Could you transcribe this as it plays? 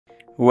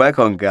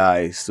Welcome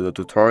guys to the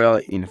tutorial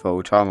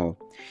info channel.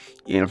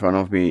 In front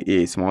of me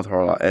is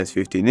Motorola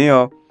S50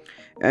 Neo,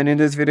 and in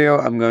this video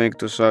I'm going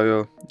to show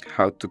you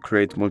how to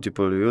create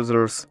multiple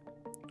users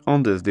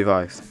on this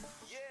device.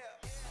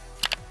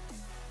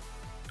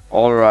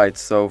 Alright,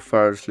 so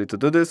firstly to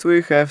do this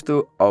we have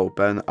to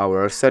open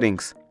our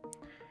settings.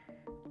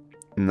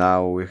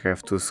 Now we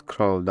have to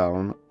scroll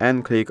down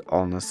and click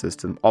on the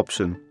system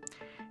option.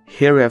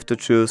 Here we have to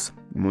choose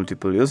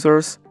multiple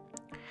users,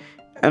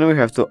 and we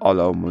have to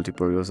allow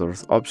multiple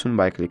users option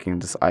by clicking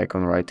this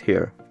icon right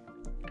here.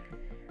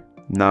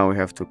 Now we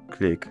have to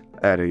click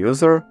add a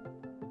user.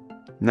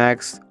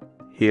 Next,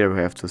 here we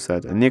have to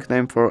set a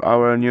nickname for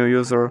our new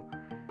user,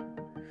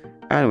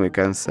 and we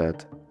can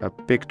set a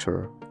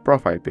picture,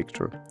 profile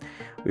picture.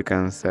 We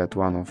can set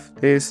one of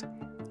these,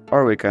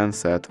 or we can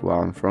set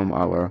one from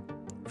our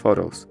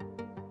photos.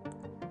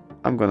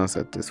 I'm gonna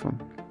set this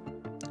one.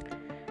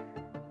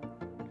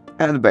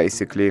 And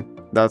basically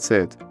that's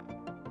it.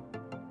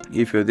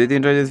 If you did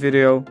enjoy this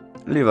video,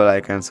 leave a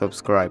like and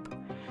subscribe.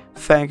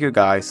 Thank you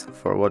guys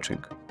for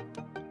watching.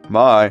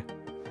 Bye!